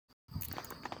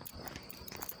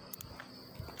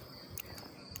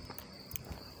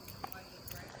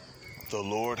The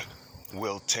Lord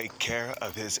will take care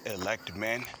of his elect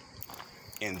men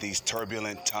in these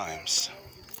turbulent times.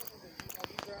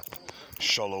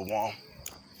 Shalom.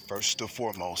 First and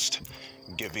foremost,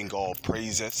 giving all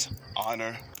praises,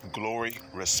 honor, glory,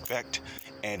 respect,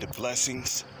 and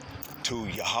blessings to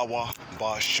Yahweh,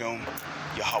 Ba'ashem,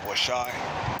 Yahweh Shai,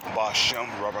 Ba'ashem,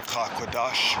 Rabakah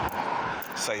Kodash.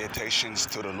 Salutations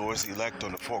to the Lord's elect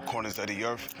on the four corners of the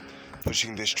earth,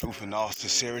 pushing this truth in all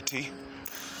sincerity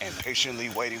and patiently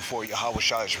waiting for Yahweh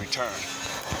Shai's return.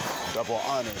 Double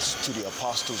honors to the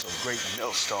apostles of Great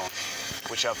Millstone,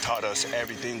 which have taught us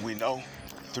everything we know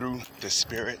through the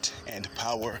spirit and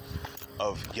power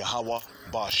of Yahweh,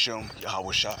 Ba'ashem,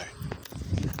 Yahweh Shai.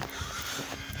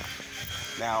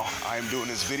 Now, I am doing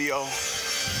this video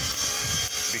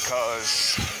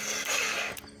because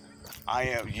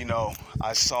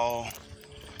I saw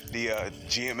the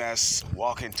GMS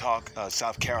Walk and Talk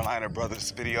South Carolina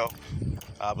brothers video.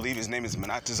 I believe his name is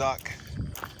Manatazak.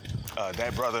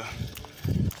 That brother,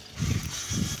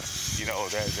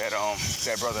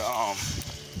 that brother,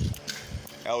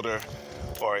 elder,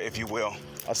 or if you will.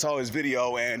 I saw his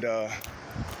video and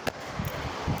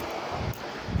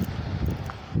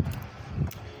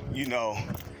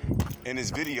in his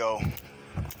video,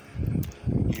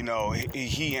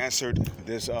 he answered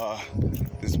this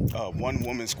one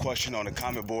woman's question on the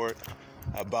comment board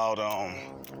about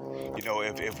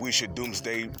if we should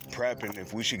doomsday prep and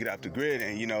if we should get off the grid,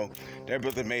 and that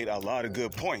brother made a lot of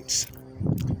good points.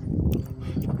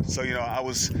 So I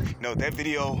was that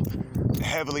video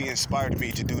heavily inspired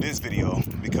me to do this video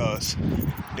because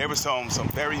there were some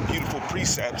very beautiful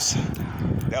precepts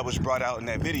that was brought out in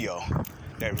that video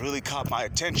that really caught my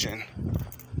attention.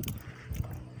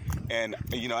 And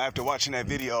after watching that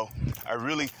video, I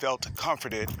really felt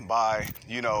comforted by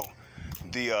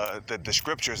the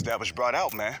scriptures that was brought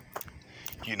out, man.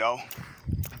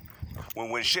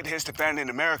 When shit hits the fan in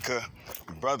America,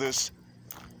 brothers,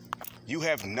 you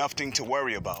have nothing to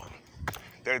worry about.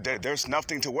 There's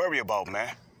nothing to worry about,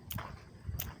 man.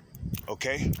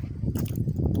 Okay?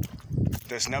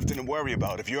 There's nothing to worry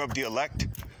about. If you're of the elect,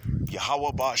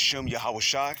 Yahweh Ba'ashem, Yahweh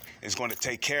Shai is going to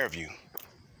take care of you.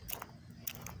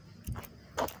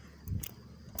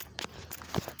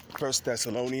 1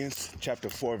 Thessalonians chapter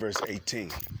 4, verse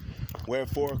 18.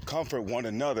 Wherefore, comfort one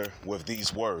another with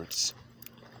these words.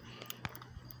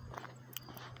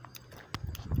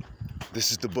 This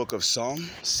is the book of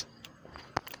Psalms,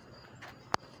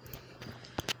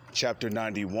 chapter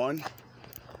 91,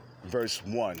 verse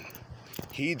 1.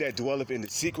 He that dwelleth in the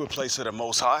secret place of the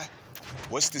Most High.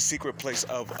 What's the secret place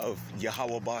of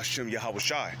Yahweh Ba'ashem, Yahweh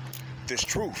Shai? This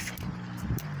truth.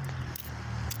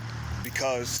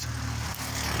 Because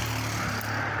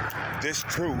this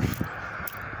truth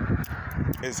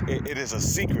is a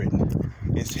secret.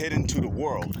 It's hidden to the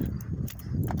world.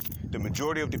 The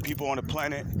majority of the people on the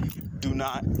planet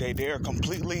they are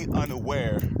completely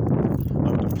unaware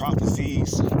of the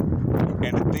prophecies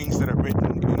and the things that are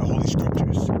written in the Holy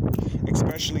Scriptures,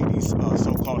 especially these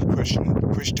so-called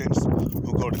Christians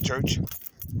who go to church.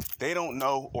 They don't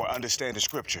know or understand the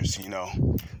Scriptures,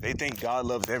 They think God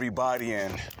loves everybody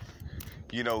and,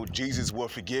 Jesus will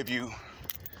forgive you,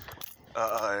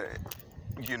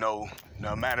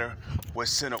 no matter what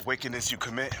sin or wickedness you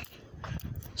commit.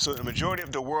 So the majority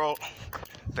of the world,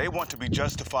 they want to be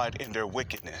justified in their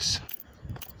wickedness.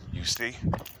 You see?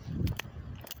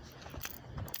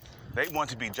 They want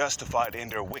to be justified in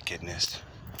their wickedness.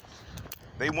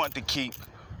 They want to keep,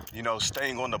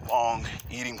 staying on the bong,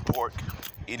 eating pork,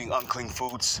 eating unclean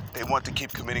foods. They want to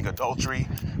keep committing adultery,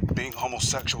 being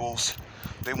homosexuals.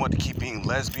 They want to keep being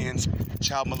lesbians,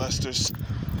 child molesters.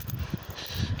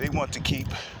 They want to keep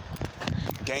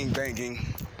gangbanging,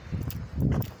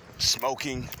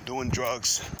 smoking, doing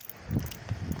drugs.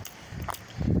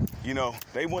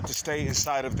 They want to stay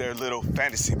inside of their little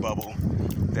fantasy bubble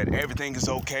that everything is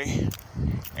okay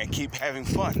and keep having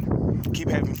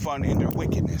fun in their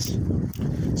wickedness.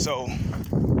 So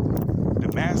the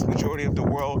mass majority of the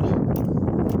world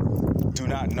do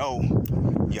not know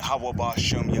Yahweh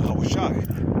Ba'ashem, Yahweh Shai.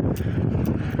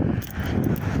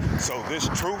 So this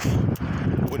truth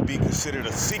would be considered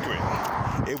a secret.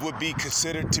 It would be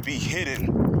considered to be hidden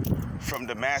from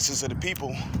the masses of the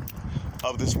people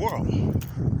of this world.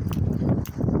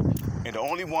 And the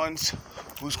only ones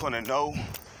who's going to know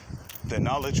the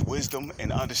knowledge, wisdom,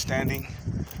 and understanding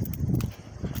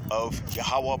of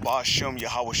Yahweh Ba'ashem,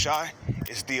 Yahweh Shai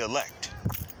is the elect.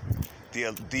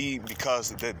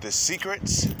 Because the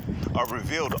secrets are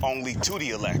revealed only to the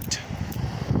elect.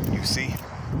 You see?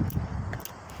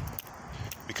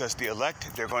 Because the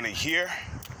elect, they're going to hear,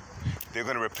 they're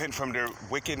going to repent from their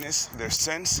wickedness, their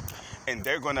sins, and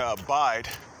they're going to abide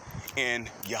in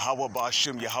Yahweh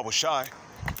Ba'ashem Yahweh Shai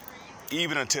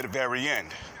even until the very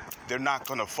end. They're not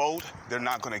going to fold. They're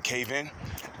not going to cave in.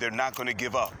 They're not going to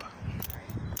give up.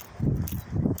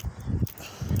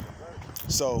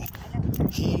 So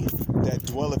he that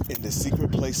dwelleth in the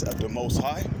secret place of the Most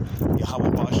High, Yahweh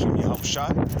Ba'ashem Yahweh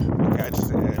Shai. Okay,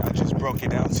 I just broke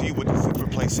it down to you what the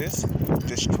secret place is.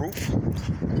 This truth.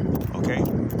 Okay,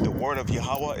 the word of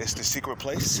Yahweh is the secret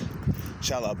place.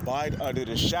 Shall abide under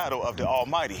the shadow of the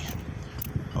Almighty.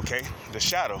 Okay, the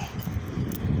shadow.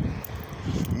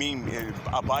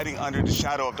 Abiding under the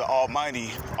shadow of the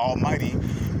Almighty,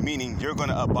 meaning you're going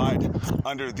to abide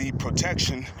under the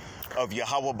protection of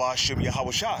Yahweh Ba'ashem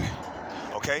Yahweh Shai.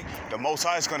 Okay, the Most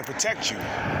High is going to protect you.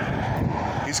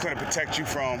 He's going to protect you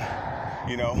from,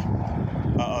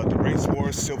 the race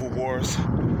wars, civil wars,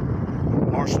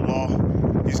 martial law.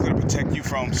 He's going to protect you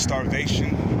from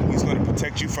starvation. He's going to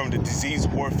protect you from the disease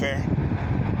warfare.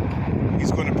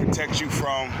 He's going to protect you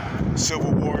from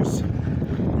civil wars,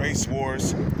 race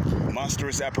wars,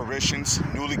 monstrous apparitions,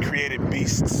 newly created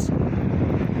beasts.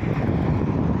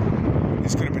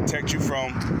 He's going to protect you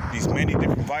from these many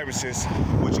different viruses,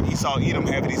 which Esau Edom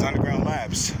have in these underground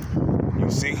labs. You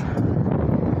see?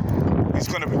 He's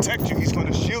going to protect you. He's going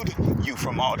to shield you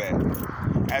from all that.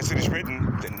 As it is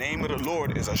written, the name of the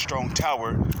Lord is a strong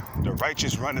tower. The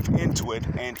righteous runneth into it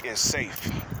and is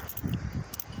safe.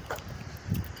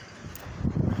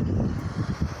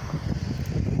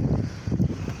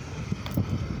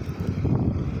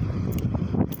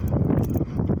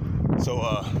 So,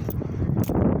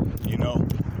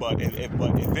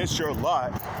 but if it's your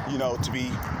lot, to be,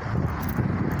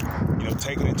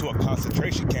 taken into a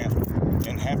concentration camp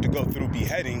and have to go through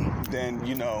beheading, then,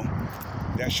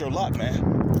 that's your lot,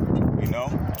 man.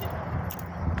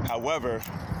 However,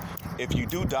 if you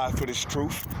do die for this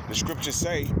truth, the scriptures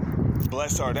say,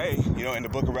 blessed are they, in the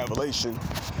book of Revelation.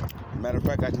 Matter of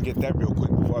fact, I can get that real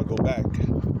quick before I go back.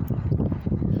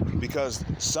 Because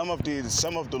some of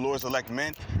the Lord's elect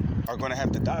men are going to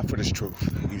have to die for this truth,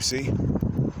 you see?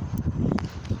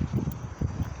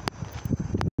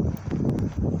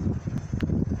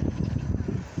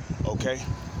 Okay,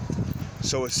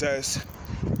 so it says,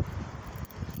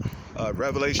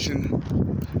 Revelation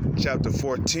chapter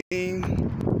 14,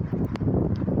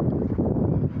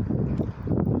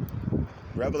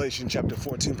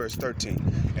 verse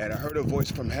 13. And I heard a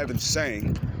voice from heaven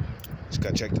saying, just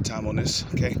gotta check the time on this,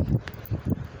 okay?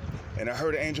 And I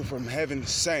heard an angel from heaven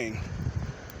saying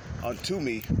unto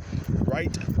me,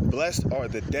 write, blessed are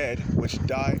the dead which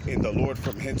die in the Lord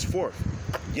from henceforth.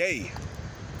 Yea.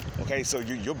 Okay, so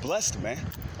you're blessed, man.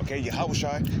 Okay, Yahweh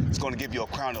Shai is going to give you a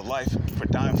crown of life for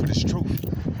dying for this truth.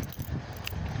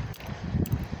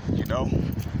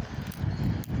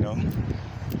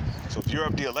 So if you're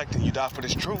of the elect and you die for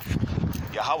this truth,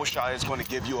 Yahweh Shai is going to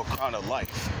give you a crown of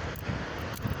life.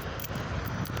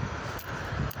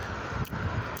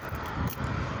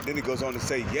 Then it goes on to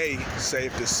say, yea,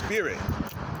 save the spirit.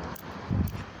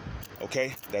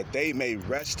 Okay, that they may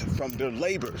rest from their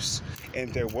labors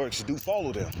and their works do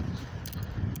follow them.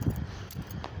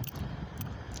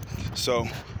 So,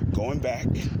 going back,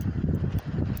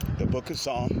 the book of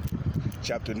Psalm,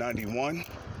 chapter 91,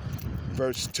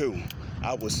 verse 2.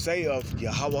 I will say of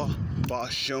Yahweh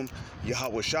Ba'ashem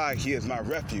Yahweh Shai, he is my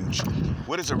refuge.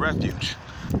 What is a refuge?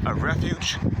 A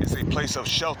refuge is a place of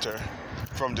shelter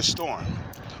from the storm.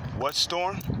 What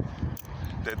storm?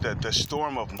 The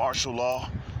storm of martial law,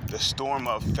 the storm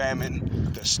of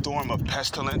famine, the storm of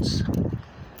pestilence,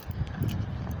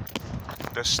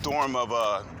 the storm of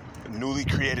newly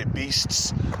created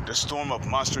beasts, the storm of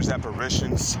monstrous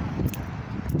apparitions,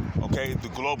 okay, the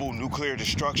global nuclear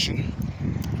destruction,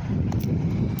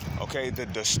 okay,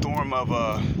 the storm of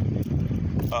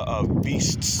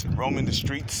beasts roaming the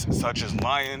streets, such as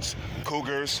lions,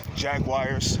 cougars,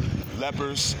 jaguars,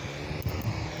 leopards,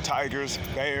 tigers,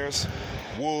 bears,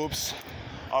 wolves,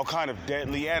 all kind of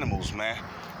deadly animals, man,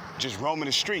 just roaming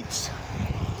the streets,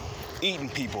 eating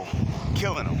people,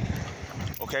 killing them.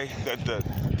 Okay,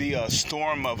 the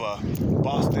storm of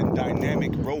Boston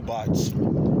Dynamic robots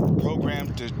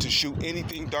programmed to shoot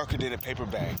anything darker than a paper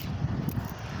bag.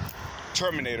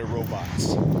 Terminator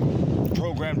robots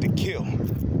programmed to kill.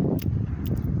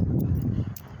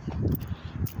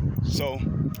 So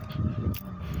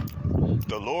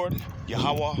the Lord,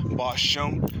 Yahweh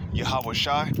Ba'ashem Yahweh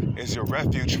Shai, is your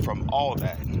refuge from all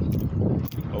that.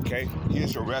 Okay, he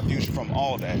is your refuge from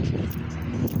all that.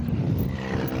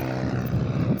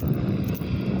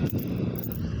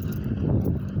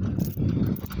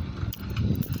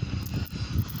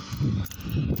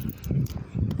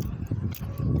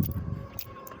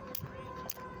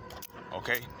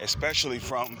 okay? Especially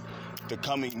from the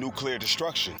coming nuclear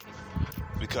destruction,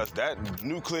 because that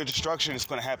nuclear destruction is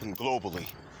going to happen globally.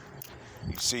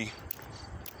 You see,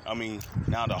 I mean,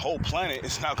 now the whole planet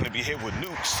is not going to be hit with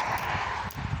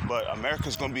nukes, but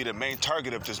America's going to be the main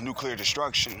target of this nuclear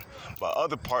destruction. But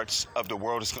other parts of the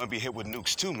world is going to be hit with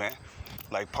nukes too, man.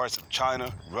 Like parts of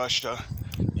China, Russia,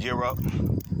 Europe,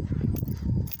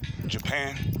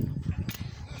 Japan,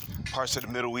 parts of the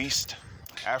Middle East,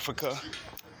 Africa.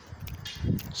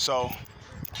 So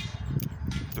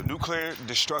the nuclear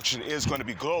destruction is going to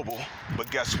be global,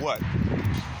 but guess what?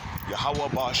 Yahweh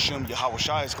Ba'ashem, Yahweh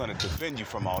Shai is going to defend you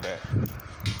from all that.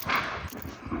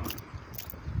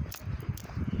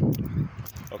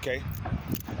 Okay?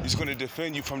 He's going to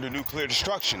defend you from the nuclear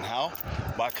destruction. How?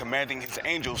 By commanding his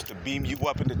angels to beam you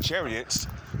up into chariots,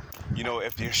 you know,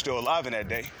 if you're still alive in that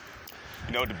day,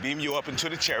 you know, to beam you up into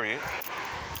the chariot,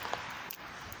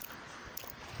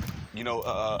 you know,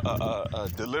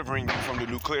 delivering you from the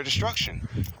nuclear destruction.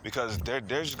 Because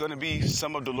there's going to be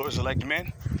some of the Lord's elect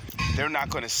men, they're not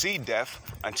going to see death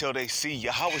until they see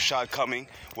Yahweh Shai coming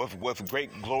with great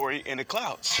glory in the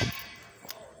clouds.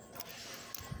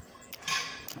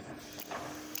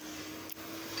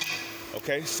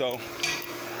 Okay, so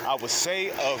I would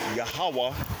say of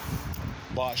Yahweh,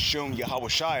 Ba'ashem, Yahweh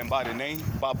Shai, and by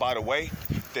the way,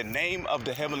 the name of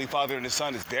the Heavenly Father and the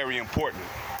Son is very important.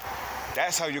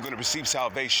 That's how you're going to receive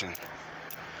salvation.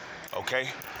 Okay,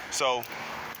 so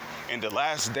in the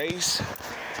last days,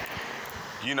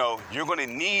 you know, you're going to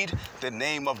need the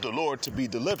name of the Lord to be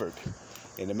delivered.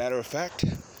 And as a matter of fact,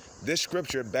 this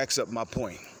scripture backs up my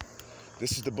point.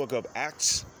 This is the book of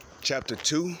Acts, chapter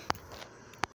 2,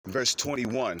 verse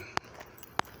 21.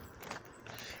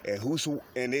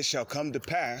 And it shall come to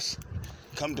pass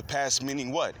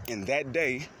meaning what? In that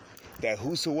day, that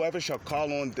whosoever shall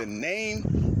call on the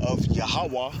name of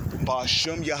Yahweh,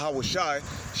 Ba'ashem, Yahweh Shai,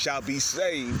 shall be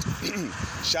saved,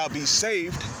 shall be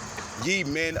saved, ye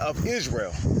men of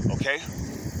Israel. Okay?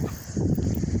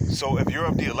 So if you're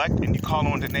of the elect and you call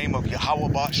on the name of Yahweh,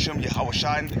 Ba'ashem, Yahweh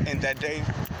Shai in that day,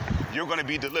 you're going to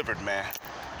be delivered, man.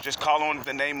 Just call on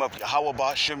the name of Yahweh,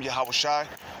 Ba'ashem, Yahweh Shai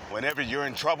whenever you're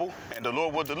in trouble, and the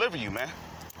Lord will deliver you, man.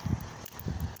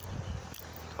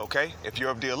 Okay? If you're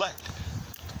of the elect,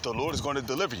 the Lord is going to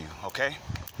deliver you, okay?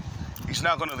 He's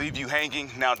not going to leave you hanging.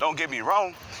 Now, don't get me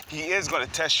wrong. He is going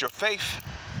to test your faith.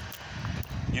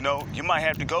 You know, you might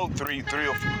have to go three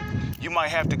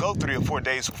or 4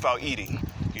 days without eating.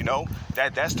 You know,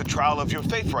 that's the trial of your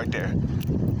faith right there.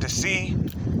 To see,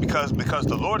 because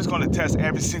the Lord is going to test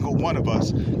every single one of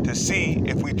us to see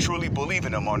if we truly believe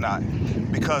in him or not.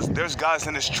 Because there's guys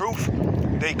in this truth,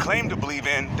 they claim to believe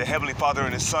in the Heavenly Father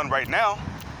and his Son right now.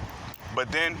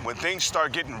 But then when things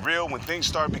start getting real, when things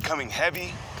start becoming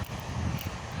heavy,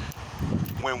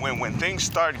 when things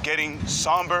start getting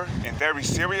somber and very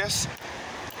serious,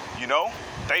 you know,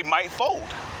 they might fold.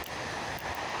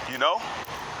 You know,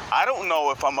 I don't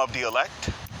know if I'm of the elect.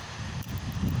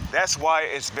 That's why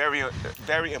it's very,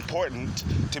 very important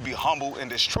to be humble in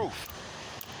this truth.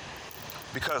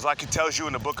 Because like it tells you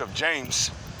in the book of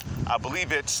James, I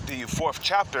believe it's the 4th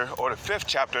chapter or the 5th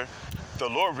chapter, the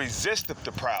Lord resisteth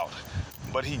the proud,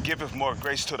 but he giveth more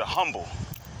grace to the humble.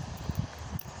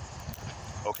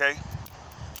 Okay?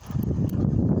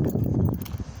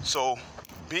 So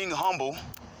being humble,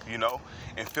 you know,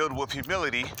 and filled with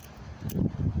humility,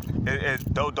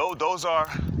 those are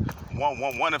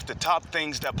one of the top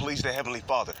things that please the Heavenly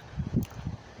Father.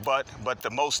 But the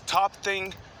most top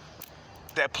thing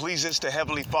that pleases the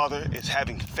Heavenly Father is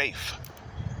having faith.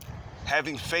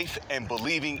 Having faith and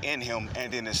believing in him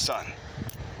and in his Son.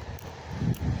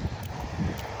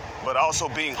 But also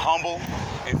being humble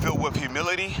and filled with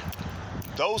humility,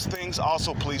 those things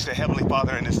also please the Heavenly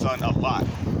Father and his Son a lot.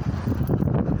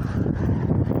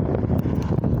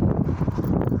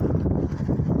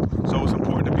 So it's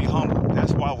important to be humble.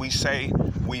 That's why we say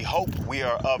we hope we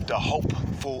are of the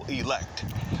hopeful elect,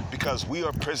 because we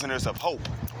are prisoners of hope.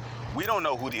 We don't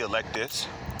know who the elect is,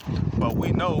 but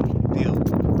we know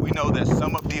that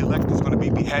some of the elect is going to be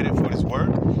beheaded for this word,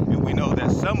 and we know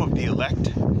that some of the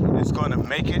elect is going to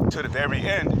make it to the very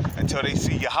end until they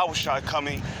see Yahweh Shai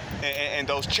coming in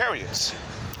those chariots.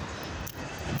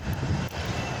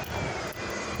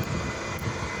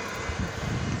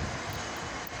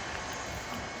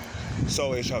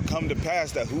 So it shall come to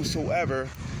pass that whosoever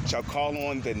shall call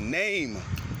on the name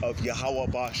of Yahweh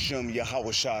Ba'ashem,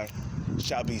 Yahweh Shai,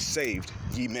 shall be saved,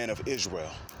 ye men of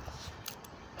Israel.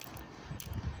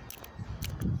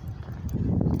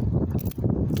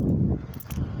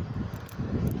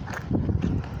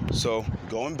 So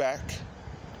going back,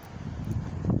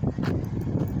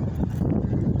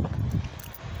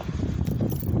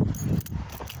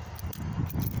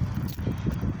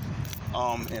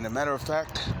 And a matter of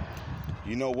fact,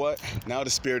 you know what? Now the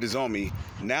spirit is on me.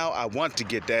 Now I want to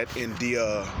get that in the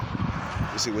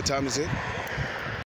let's see, what time is it?